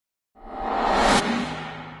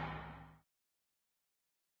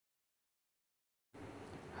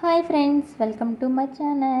Hi friends, welcome to my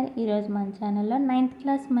channel. ఈరోజు మన ఛానల్లో 9th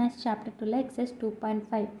క్లాస్ మ్యాథ్స్ చాప్టర్ 2లో exercise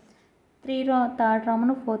 2.5 third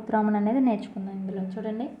Raman fourth Raman అనేది నేర్చుకుందాం. ఇందులో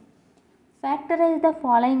చూడండి, factorise the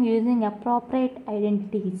following using appropriate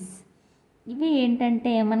identities. ఇవి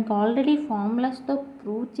ఏంటంటే మనకు ఆల్రెడీ ఫార్ములాస్తో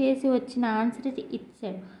ప్రూవ్ చేసి వచ్చిన ఆన్సర్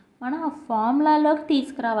ఇచ్చాడు, మనం ఆ ఫార్ములాలోకి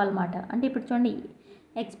తీసుకురావాలన్నమాట. అంటే ఇప్పుడు చూడండి,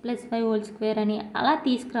 x+5² అని అలా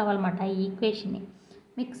తీసుకురావాలన్నమాట ఈ ఈక్వేషన్ని.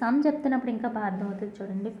 మీకు సమ్ చెప్తున్నప్పుడు ఇంకా బాగా అర్థమవుతుంది.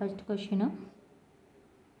 చూడండి, first question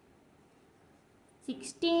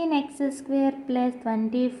 16x² +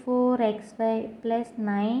 24xy +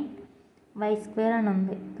 9y² అని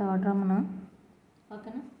ఉంది థర్డ్ రామన్.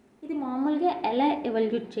 ఓకేనా, ఇది మామూలుగా ఎలా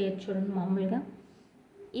ఎవల్యూట్ చేయొచ్చు చూడండి. మామూలుగా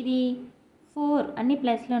ఇది 4 అన్ని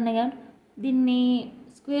ప్లస్లో ఉన్నాయి కాబట్టి దీన్ని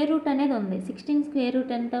స్క్వేర్ రూట్ అనేది ఉంది. 16 స్క్వేర్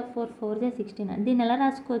రూట్ ఎంత? 4 4 16. దీన్ని ఎలా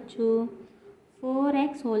రాసుకోవచ్చు?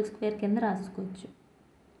 4x² కింద రాసుకోవచ్చు.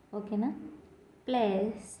 ఓకేనా,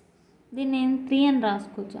 ప్లస్ దీన్ని నేను 3 అని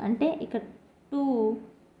రాసుకోవచ్చు. అంటే ఇక్కడ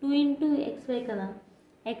 2 ఇంటూ xy కదా,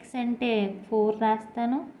 x అంటే 4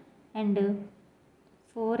 రాస్తాను అండ్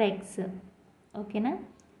 4x. ఓకేనా,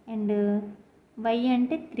 అండ్ y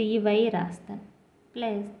అంటే 3y రాస్తాను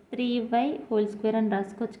ప్లస్ 3y² అని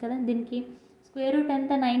రాసుకోవచ్చు కదా. దీనికి స్క్వేర్ రూట్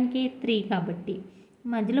ఎంత? 9కి 3 కాబట్టి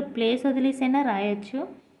మధ్యలో ప్లేస్ వదిలేసైనా రాయొచ్చు.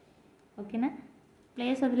 ఓకేనా,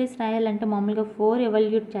 ప్లేస్ వదిలేసి రాయాలంటే మామూలుగా 4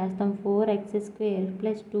 ఎవల్యూట్ చేస్తాం. 4x²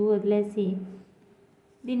 + 2 వదిలేసి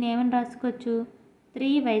దీన్ని ఏమని రాసుకోవచ్చు?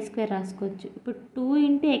 3y² రాసుకోవచ్చు. ఇప్పుడు 2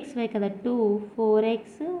 ఇంటూ xy కదా, 2 4x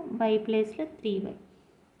y ప్లేస్లో 3y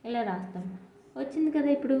ఇలా రాస్తాం. వచ్చింది కదా.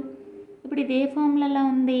 ఇప్పుడు ఇదే ఫార్ములా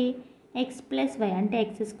ఉంది. x+y అంటే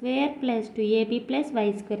x² + 2ab + y²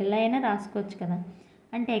 ఇలా అయినా రాసుకోవచ్చు కదా.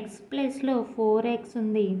 అంటే x ప్లేస్లో 4x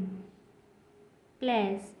ఉంది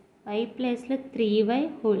ప్లస్ y ప్లేస్లో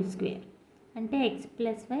 3y² అంటే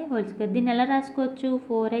x+y². దీన్ని ఎలా రాసుకోవచ్చు?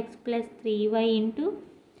 4x + 3y into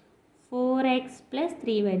 4x +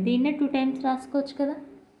 3y. దీన్నే 2 టైమ్స్ రాసుకోవచ్చు కదా.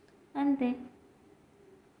 అంతే,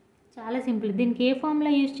 చాలా సింపుల్. దీనికి ఏ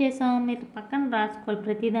ఫార్ములా యూజ్ చేసాం మీరు పక్కన రాసుకోవాలి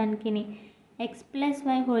ప్రతిదానికి.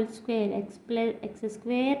 x+y², x²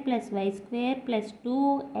 + y² +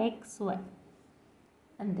 2xy.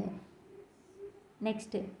 అంతే.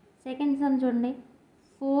 నెక్స్ట్ సెకండ్ సమ్ చూడండి,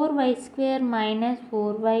 4y² -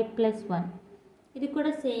 4y + 1. ఇది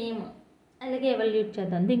కూడా సేమ్ అలాగే ఎవల్యూట్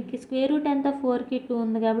చేద్దాం. దీనికి స్క్వేర్ రూట్ ఎంత? 4కి 2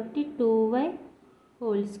 ఉంది కాబట్టి 2y²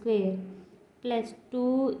 + 2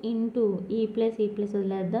 ఇంటూ ఈ ప్లస్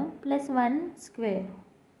వదిలేద్దాం ప్లస్ 1²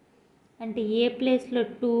 అంటే ఏ ప్లేస్లో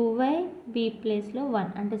 2y, b ప్లేస్లో 1.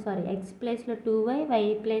 అంటే సారీ, x ప్లేస్లో 2y, y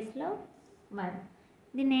ప్లేస్లో 1.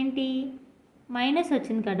 దీన్ని ఏంటి మైనస్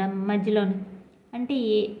వచ్చింది కదా మధ్యలోనే, అంటే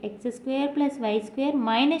x² + y²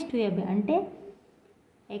 - 2ab అంటే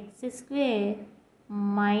x² -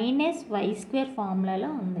 y² ఫార్ములాలో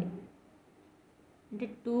ఉంది. అంటే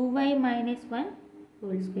 2y - 1².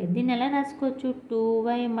 దీన్ని ఎలా రాసుకోవచ్చు?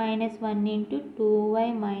 2y - 1 into 2y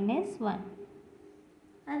 - 1.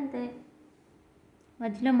 అంతే,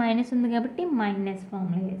 మధ్యలో మైనస్ ఉంది కాబట్టి మైనస్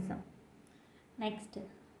ఫార్ములా వేసాం. నెక్స్ట్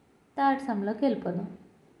థర్డ్ సమ్లోకి వెళ్ళిపోదాం.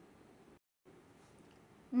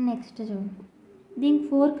 నెక్స్ట్ చూడండి, దీనికి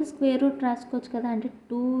 4కి స్క్వేర్ రూట్ రాసుకోవచ్చు కదా. అంటే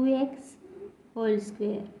 2x²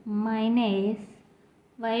 మైనస్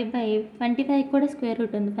y/25 కూడా స్క్వేర్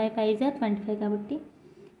రూట్ ఉంది. 5 5 25 కాబట్టి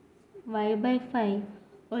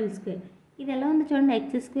y/5². ఇది ఎలా ఉంది చూడండి, x²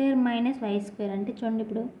 - y² అంటే చూడండి,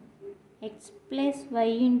 ఇప్పుడు x+y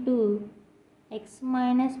into x -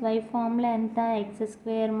 y formula ఎంత? x²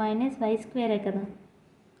 - y² కదా.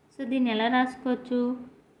 సో దీన్ని ఎలా రాసుకోవచ్చు?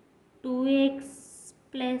 2x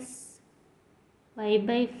 +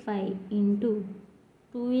 y/5 into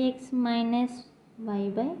 2x -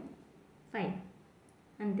 y/5.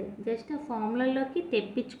 అంతే, జస్ట్ ఆ ఫార్ములాలోకి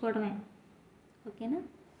తెప్పించుకోవడమే. ఓకేనా.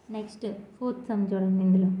 నెక్స్ట్ ఫోర్త్ సమ్ చూడండి.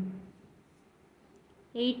 ఇందులో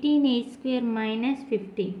 18a² -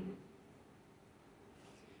 50.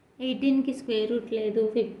 18కి స్క్వేర్ రూట్ లేదు,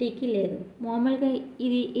 50కి లేదు. మామూలుగా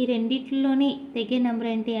ఈ రెండిట్లోని తెగే నెంబర్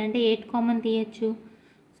ఏంటి అంటే 8 కామన్ తీయచ్చు.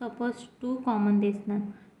 సపోజ్ 2 కామన్ తీస్తున్నాను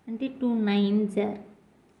అంటే 2 9s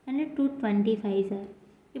అంటే 2 25s.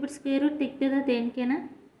 ఇప్పుడు స్క్వేర్ రూట్ తెగ్గుతుందా దేనికైనా?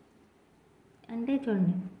 అంటే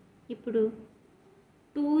చూడండి, ఇప్పుడు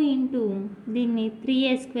 2 ఇంటూ దీన్ని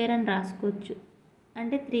 3a² అని రాసుకోవచ్చు.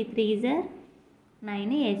 అంటే 3 3s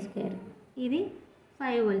 9a². ఇది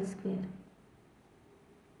 5²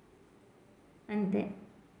 అంతే.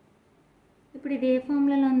 ఇప్పుడు ఇది ఏ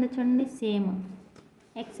ఫార్ములాలో ఉందో చూడండి, సేమ్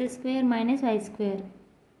x² - y²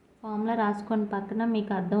 ఫార్ములా రాసుకోండి పక్కన,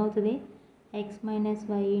 మీకు అర్థమవుతుంది. x - y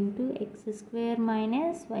into x² -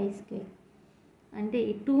 y². అంటే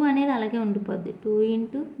ఈ 2 అనేది అలాగే ఉండిపోద్ది. 2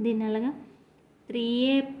 ఇంటూ దీన్ని అలాగా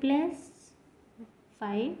 3a plus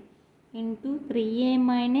 5 into 3a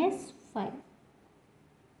minus 5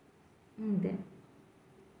 అంతే.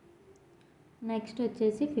 నెక్స్ట్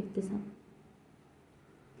వచ్చేసి fifth sum.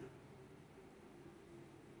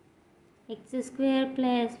 x²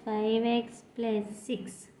 plus 5x plus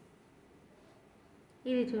 6.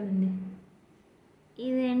 ఇది చూడండి,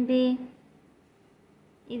 ఇదేంటి,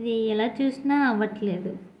 ఇది ఎలా చూసినా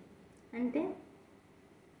అవ్వట్లేదు. అంటే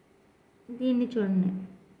దీన్ని చూడండి,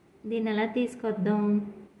 దీన్ని ఎలా తీసుకొద్దాం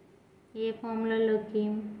ఏ ఫార్ములాలోకి.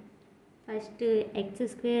 First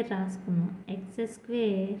x² రాసుకుందాం. x²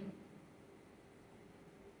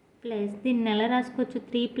 ప్లస్ దీన్ని ఎలా రాసుకోవచ్చు,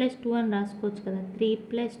 3 + 2 అని రాసుకోవచ్చు కదా. 3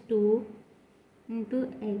 + 2 ఇంటూ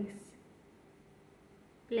ఎక్స్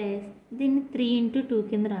ప్లస్ దీన్ని 3 × 2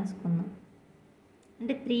 కింద రాసుకుందాం.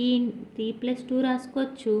 అంటే 3 + 2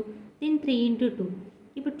 రాసుకోవచ్చు, దీన్ని 3 × 2.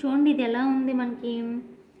 ఇప్పుడు చూడండి ఇది ఎలా ఉంది మనకి,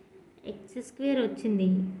 x² వచ్చింది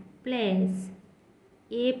plus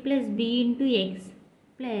a plus b into X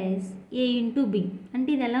plus a into b. అంటే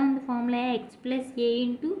ఇది ఎలా ఉంది formula, x plus a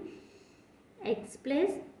into X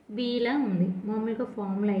plus బీలా ఉంది. మామూలుగా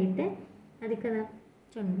ఫార్ములా అయితే అది కదా.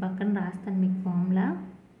 చూడండి పక్కన రాస్తాను మీకు ఫార్ములా.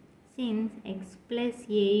 సిన్స్ ఎక్స్ ప్లస్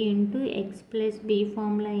ఏ into X plus B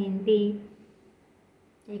formula ఏంటి,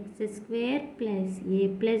 x² ప్లస్ ఏ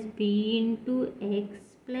plus B into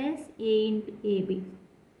X plus ఏ ఇంటూ ఏబి.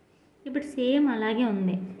 ఇప్పుడు సేమ్ అలాగే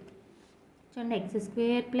ఉంది చూడండి,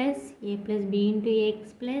 x² ప్లస్ ఏ plus B into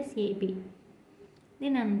X plus AB.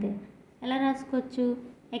 దీని అంతే ఎలా రాసుకోవచ్చు,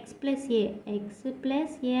 ఎక్స్ ప్లస్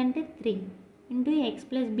ఏ అంటే 3 ఇంటూ ఎక్స్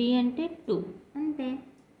ప్లస్ బి అంటే 2 అంతే.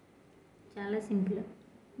 చాలా సింపుల్.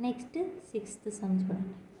 నెక్స్ట్ సిక్స్త్ సమ్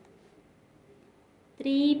చూడండి.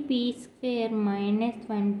 3p² minus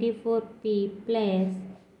 24p plus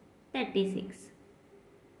 36.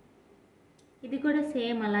 ఇది కూడా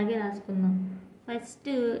సేమ్ అలాగే రాసుకుందాం. ఫస్ట్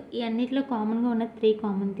ఈ అన్నిట్లో కామన్గా ఉన్న 3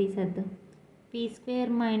 కామన్ తీసేద్దాం. p²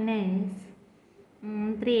 మైనస్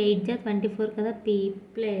 3 8 × 24 కదా, p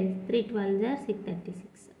ప్లస్ 3 12 × 6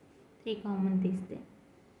 36. 3 కామన్ తీస్తే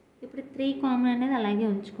ఇప్పుడు 3 కామన్ అనేది అలాగే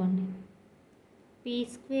ఉంచుకోండి.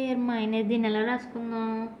 p² మైనస్ దీన్ని ఎలా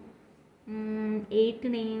రాసుకుందాం,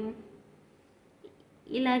 8ని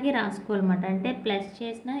ఇలాగే రాసుకోవాలన్నమాట. అంటే ప్లస్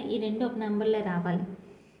చేసిన ఈ రెండు ఒక నెంబర్లే రావాలి.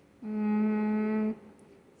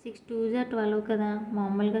 6 2 × 12 కదా,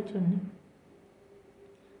 మామూలుగా చూడండి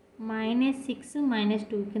 -6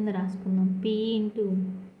 -2 కింద రాసుకుందాం. p into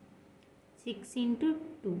 6 into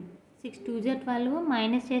 2. 6 2 × 12,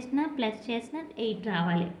 మైనస్ చేసిన ప్లస్ చేసిన 8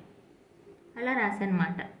 రావాలి. అలా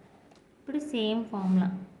రాసనమాట. ఇప్పుడు సేమ్ ఫార్ములా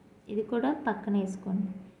ఇది కూడా పక్కన వేసుకోండి.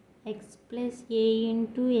 X plus A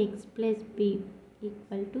into X plus B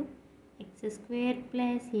equal to x²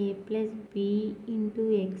 plus A plus B into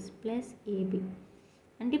X plus AB.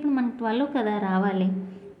 అంటే ఇప్పుడు మనకు 12 కదా రావాలి.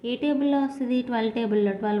 ఏ టేబుల్లో వస్తుంది, 12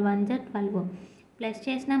 టేబుల్లో. 12 1 × 12, ప్లస్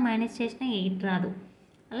చేసినా మైనస్ చేసినా 8 రాదు.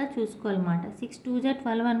 అలా చూసుకోవాలన్నమాట. 6 2 ×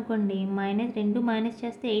 12 అనుకోండి, -2 మైనస్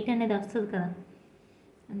చేస్తే 8 అనేది వస్తుంది కదా,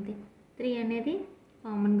 అంతే. 3 అనేది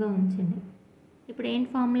కామన్గా ఉంచండి. ఇప్పుడు ఏంటి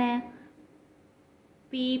formula,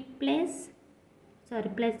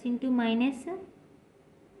 plus into minus,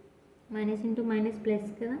 minus into minus plus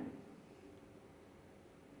కదా,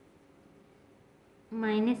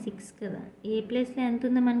 -6 కదా. ఏ ప్లేస్లో ఎంత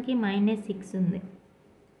ఉంది మనకి, -6 ఉంది.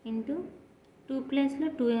 ఇంటూ 2 ప్లేస్లో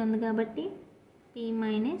 2 ఉంది కాబట్టి p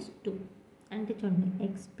 - 2. అంటే చూడండి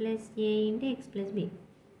ఎక్స్ ప్లస్ ఏ into X plus B.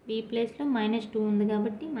 B ప్లేస్లో -2 ఉంది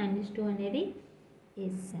కాబట్టి -2 అనేది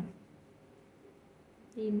వేసాం.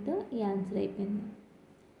 దీంతో ఈ ఆన్సర్ అయిపోయింది.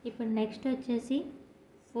 ఇప్పుడు నెక్స్ట్ వచ్చేసి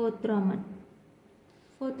ఫోర్త్ రోమన్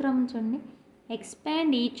చూడండి.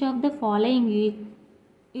 Expand each of the following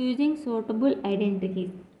using suitable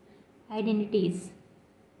identities.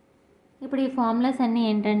 ఇప్పుడు ఈ ఫార్ములాస్ అన్నీ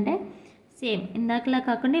ఏంటంటే సేమ్ ఇందాకలా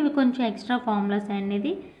కాకుండా ఇవి కొంచెం ఎక్స్ట్రా ఫార్ములాస్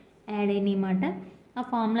అనేది యాడ్ అయినాయి అన్నమాట. ఆ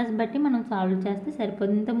ఫార్ములాస్ బట్టి మనం సాల్వ్ చేస్తే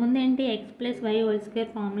సరిపోతుంది. ఇంతకుముందు ఏంటి, X plus y whole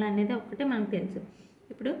square formula అనేది ఒకటే మనకు తెలుసు.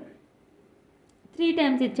 ఇప్పుడు 3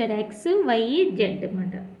 టైమ్స్ ఇచ్చాడు, ఎక్స్ వై జెడ్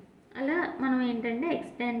అన్నమాట. అలా మనం ఏంటంటే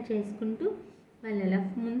ఎక్స్టెండ్ చేసుకుంటూ వెళ్ళాలి.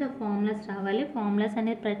 ముందు ఫార్ములాస్ రావాలి. ఫార్ములాస్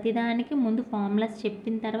అనేది ప్రతిదానికి ముందు ఫార్ములాస్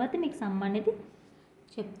చెప్పిన తర్వాత మీకు సమ్ అనేది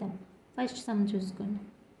చెప్తాను. ఫస్ట్ సమ్ చూసుకోండి.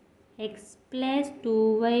 X plus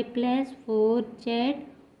 2y plus 4z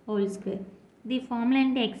whole square. The formula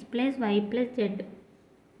ఏంటి, X plus why plus Z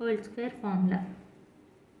whole square formula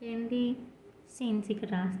ఏంటి, సిన్స్ ఇక్కడ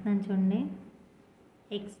రాస్తున్నాను చూడండి.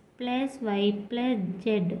 X plus why plus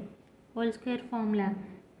Z whole square formula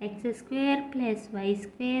x² plus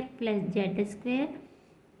y² plus z²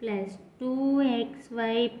 plus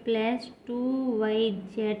 2xy plus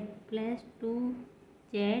 2yz plus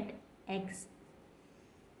 2zx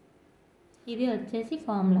ఇది వచ్చేసి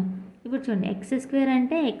formula. ఇప్పుడు చూడండి X square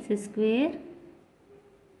అంటే X square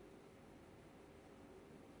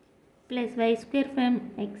plus y square from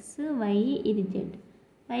X why ఇది Z.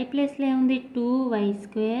 Why ప్లేస్లో ఏముంది 2y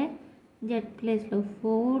square, Z ప్లేస్లో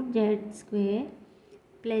 4z square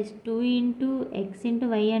plus 2 into X into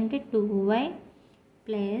why అంటే 2y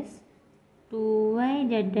ప్లస్ 2y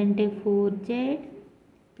జెడ్ అంటే 4z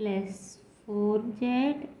plus 4z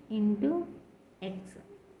into X.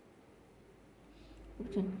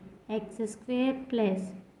 X square plus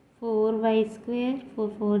 4y square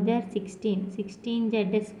 4 4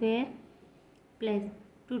 16z square plus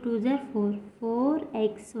 2 2 4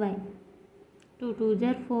 4xy 2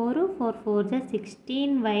 2 4 4 4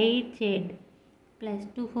 16yz plus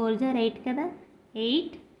 2 4 8 కదా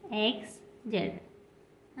 8xz.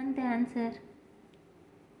 అంతే answer.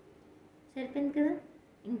 సరిపోయింది కదా,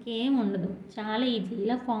 ఇంకేం ఉండదు, చాలా ఈజీ.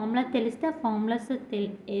 ఇలా ఫార్ములా తెలిస్తే ఆ ఫార్ములాస్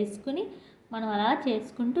వేసుకుని మనం అలా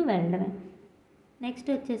చేసుకుంటూ వెళ్ళడమే. నెక్స్ట్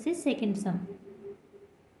వచ్చేసి సెకండ్ సమ్.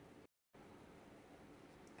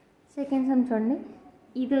 సెకండ్ సమ్ చూడండి,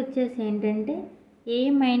 ఇది వచ్చేసి ఏంటంటే a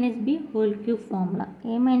minus B whole cube formula.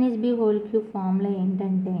 a minus B whole cube formula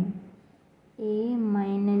ఏంటంటే a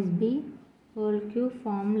minus B whole cube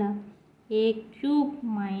formula a cube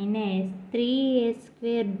minus 3a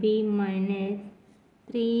square b minus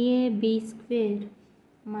 3ab square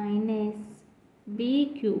minus b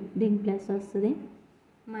cube, దీని plus వస్తుంది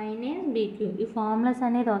minus b cube. ఈ formulas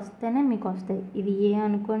అనేది వస్తేనే మీకు వస్తాయి. ఇది a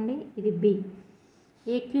అనుకోండి, ఇది b.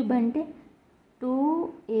 a క్యూబ్ అంటే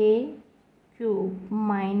 2a cube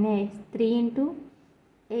minus 3 into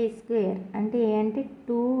a square అంటే a అంటే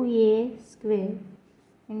 2a square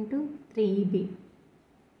into 3b.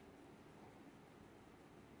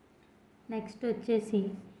 Next వచ్చేసి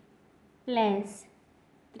ప్లస్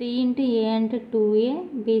 3 ఇంటూ a అంటే 2a,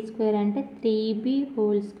 b స్క్వేర్ అంటే 3b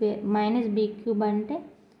whole square minus b cube అంటే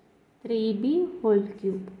 3b whole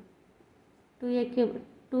cube. 2a cube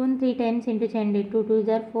 2ని 3 times into చేయండి. 2 2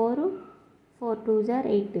 4 4 2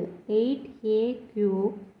 8 8a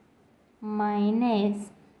cube minus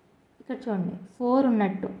ఇక్కడ చూడండి 4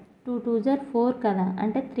 ఉన్నట్టు 2 2 4 కదా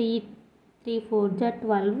అంటే 3 3 4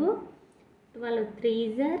 12 12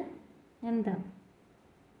 3 ఎంత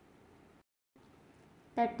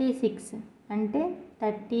 36 అంటే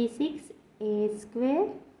 36a square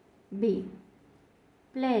b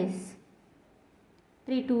plus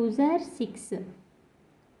 3 2 6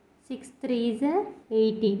 6 3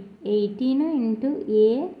 18 18 into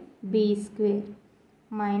a b square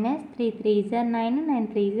minus 3 3 9 9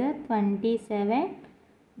 3 27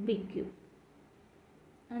 b cube.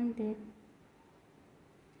 అంతే.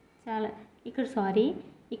 చాలా ఇక్కడ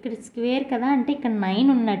ఇక్కడ స్క్వేర్ కదా అంటే ఇక్కడ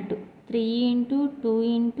 9 ఉన్నట్టు 3 ఇంటూ 2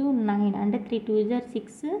 ఇంటూ 9 అంటే 3 2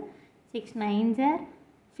 6 6 9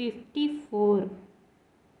 54.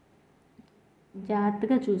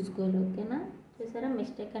 జాగ్రత్తగా చూసుకోవాలి, ఓకేనా. చూసారా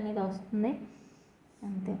మిస్టేక్ అనేది వస్తుంది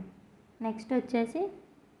అంతే. నెక్స్ట్ వచ్చేసి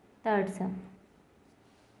థర్డ్ సమ్.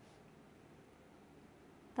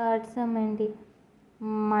 థర్డ్ సమ్ ఏంటి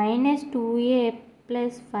minus 2a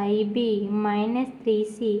plus 5b minus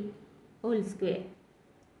 3c whole square.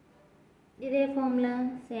 ఇదే ఫార్ములా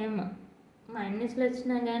సేమ్, మైనస్లో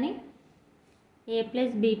వచ్చినా కానీ a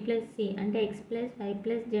plus b plus c అంటే x plus y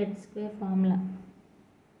plus z square formula.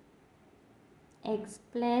 x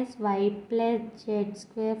plus y plus z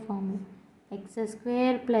square formula x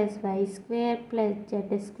square plus y square plus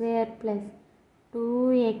z square plus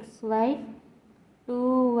 2xy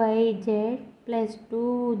 2yz plus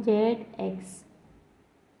 2zx.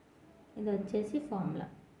 ఇది వచ్చేసి formula.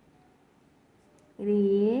 ఇది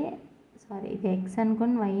ఇది x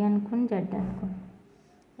అనుకోండి, y అనుకోండి, z అనుకోండి.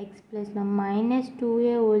 x ప్లస్లో minus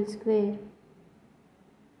 2a whole square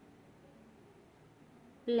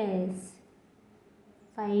plus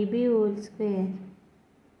 5b whole square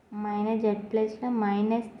minus z ప్లస్లో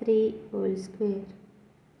minus 3 whole square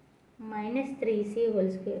minus 3c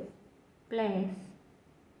whole square plus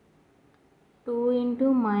 2 into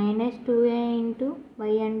minus 2a into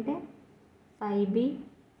y అంటే 5b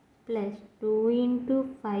plus 2 into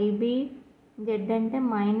 5b z అంటే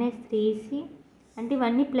minus 3c అంటే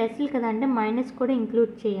ఇవన్నీ ప్లస్లు కదా అంటే minus కూడా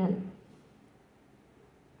include చేయాలి.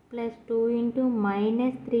 Plus 2 into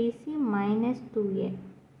minus 3c minus 2a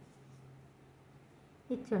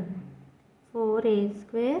ఇచ్చండి 4a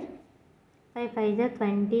square 5 5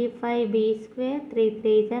 25b square 3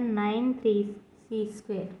 3 9 3c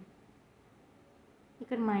square.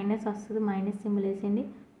 ఇక్కడ minus వస్తుంది, మైనస్ సింబల్ వేసేయండి.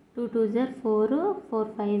 2 2 4 4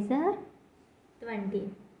 5 20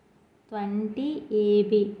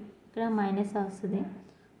 20ab ఇక్కడ మైనస్ వస్తుంది.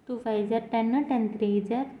 2 5 10 10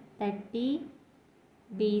 3 30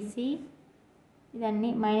 bc ఇదన్నీ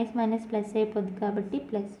మైనస్ మైనస్ ప్లస్ అయిపోద్ది కాబట్టి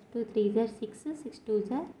ప్లస్ 2 3 జర్ 6 6 2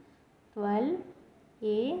 జర్ 12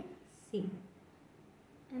 AC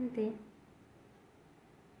అంతే.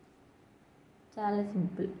 చాలా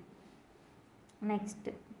సింపుల్. నెక్స్ట్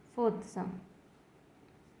ఫోర్త్ సమ్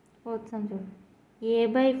చూడు.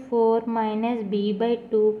 a/4 -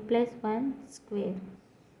 b/2 + 1 square.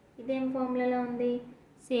 ఇదేం ఫార్ములాలో ఉంది?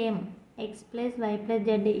 సేమ్ x + y + z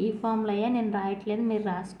ఈ ఫార్ములా నేను రాయట్లేదు, మీరు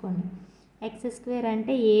రాసుకోండి. x²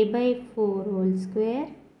 అంటే a/4 whole square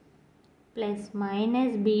plus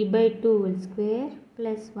 -b/2 whole square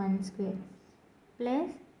plus 1 square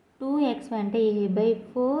plus 2xy అంటే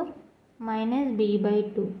a/4 -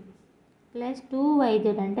 b/2 ప్లస్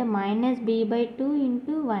 2yz అంటే -b/2 ×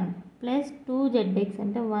 1 ప్లస్ 2zx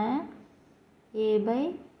అంటే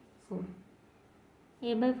a/4.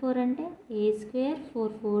 a/4 అంటే a² 4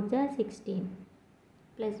 4 16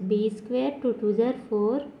 plus b² 2 2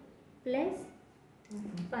 4 plus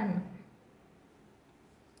 1.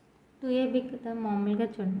 2ab కదా మామూలుగా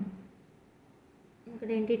చూడండి. ఇక్కడ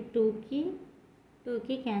ఏంటి 2కి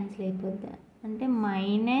క్యాన్సిల్ అయిపోద్ది అంటే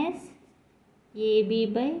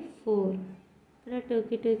 -ab/4. ఇక్కడ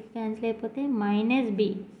 2కి క్యాన్సిల్ అయిపోతే -b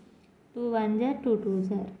 2 1 జర్ 2 2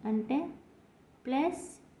 జర్ అంటే ప్లస్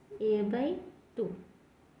a/2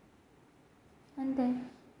 అంతే.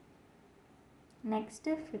 Next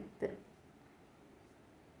fifth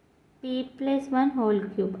p + 1 whole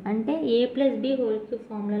cube అంటే a + b హోల్ క్యూబ్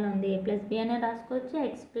ఫార్ములాలో ఉంది. a + b అయినా రాసుకోవచ్చు,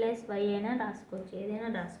 x + y అయినా రాసుకోవచ్చు, ఏదైనా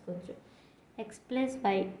రాసుకోవచ్చు. x +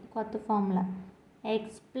 y కొత్త formula x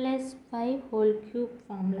 + y whole cube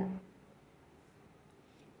formula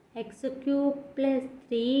x³ +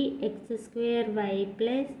 3x² y +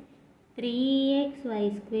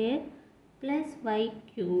 3xy² +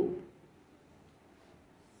 y³.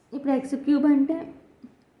 ఇప్పుడు x³ అంటే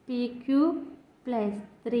p³ +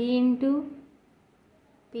 3 ×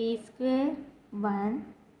 p² 1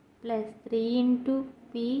 + 3 ×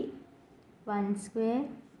 p 1²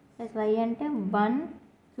 + y అంటే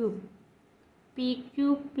 1³ p³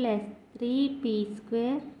 + 3p²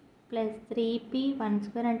 + 3p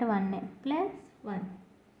 1² అంటే 1 ప్లస్ 1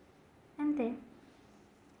 అంతే.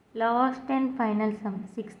 Last and final some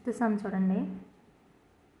sixth sum చూడండి.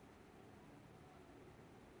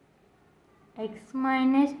 x -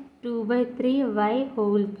 2/3y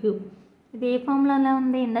whole cube. ఇది ఏ ఫార్ములాలో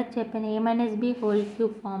ఉంది? ఇందాక చెప్పాను a - b whole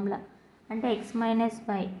cube formula అంటే x - y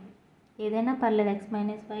ఏదైనా పర్లేదు, x -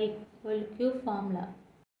 y whole cube formula.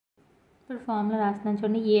 ఇప్పుడు ఫార్ములా రాస్తున్నాను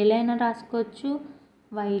చూడండి. ఏలో అయినా రాసుకోవచ్చు,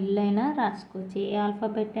 వైలో అయినా రాసుకోవచ్చు, ఏ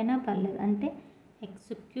ఆల్ఫాబెట్ అయినా పర్లేదు. అంటే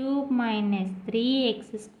x³ -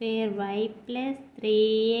 3x² y +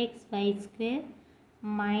 3xy²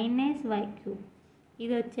 - y³.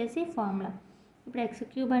 ఇది వచ్చేసి ఫార్ములా. ఇప్పుడు x³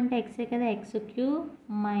 అంటే xే కదా, x³ -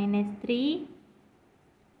 3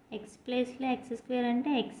 x ప్లేస్లో x² అంటే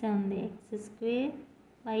x ఉంది, x²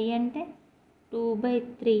 y అంటే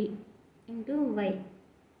 2/3 × y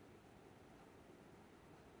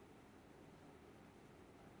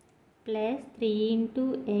ప్లస్ 3 ×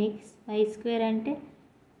 x y² అంటే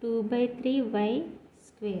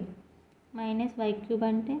 2/3y² మైనస్ y³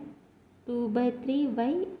 అంటే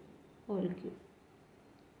 2/3y హోల్ క్యూబ్.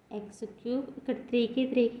 x³ ఇక్కడ 3కి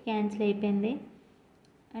క్యాన్సిల్ అయిపోయింది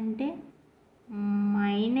అంటే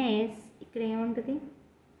మైనస్ ఇక్కడ ఏముంటుంది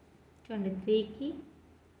చూడండి, 3కి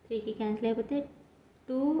క్యాన్సిల్ అయిపోతే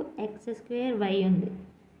 2x² y ఉంది,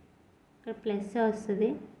 ఇక్కడ ప్లస్ వస్తుంది.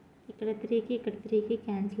 ఇక్కడ 3కి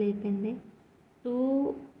క్యాన్సిల్ అయిపోయింది.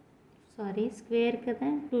 స్క్వేర్ కదా,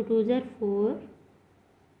 2 2 జర్ 4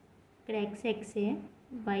 ఇక్కడ xే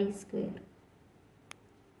y².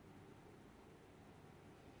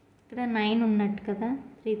 ఇక్కడ 9 ఉన్నట్టు కదా,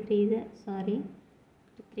 3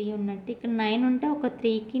 ఉన్నట్టు. ఇక్కడ 9 ఉంటే ఒక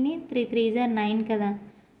 3కి 3 3 జర్ 9 కదా,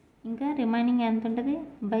 ఇంకా రిమైనింగ్ ఎంత ఉంటుంది?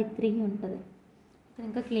 /3 ఉంటుంది.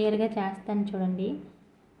 ఇంకా క్లియర్గా చేస్తాను చూడండి.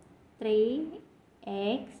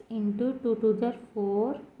 3x × 2 2 జర్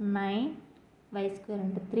 4 9 y²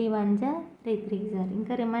 ఉంటుంది. 3 1 జర్ 3 3 జర్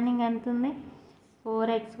ఇంకా రిమైనింగ్ ఎంత ఉంది?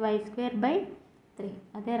 4xy²/3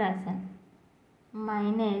 అదే రాశాను.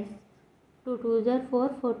 మైనస్ 2 2 జర్ 4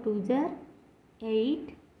 4 2 జర్ 8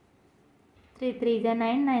 3 3 జర్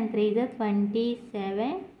 9 9 3 జర్ 27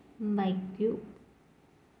 y³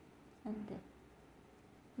 అంతే.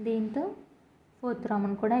 దీంతో ఫోర్త్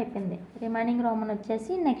రోమన్ కూడా అయిపోయింది. రిమైనింగ్ రోమన్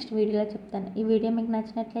వచ్చేసి నెక్స్ట్ వీడియోలో చెప్తాను. ఈ వీడియో మీకు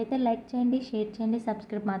నచ్చినట్లయితే లైక్ చేయండి, షేర్ చేయండి,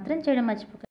 సబ్స్క్రైబ్ మాత్రం చేయడం మర్చిపోకండి.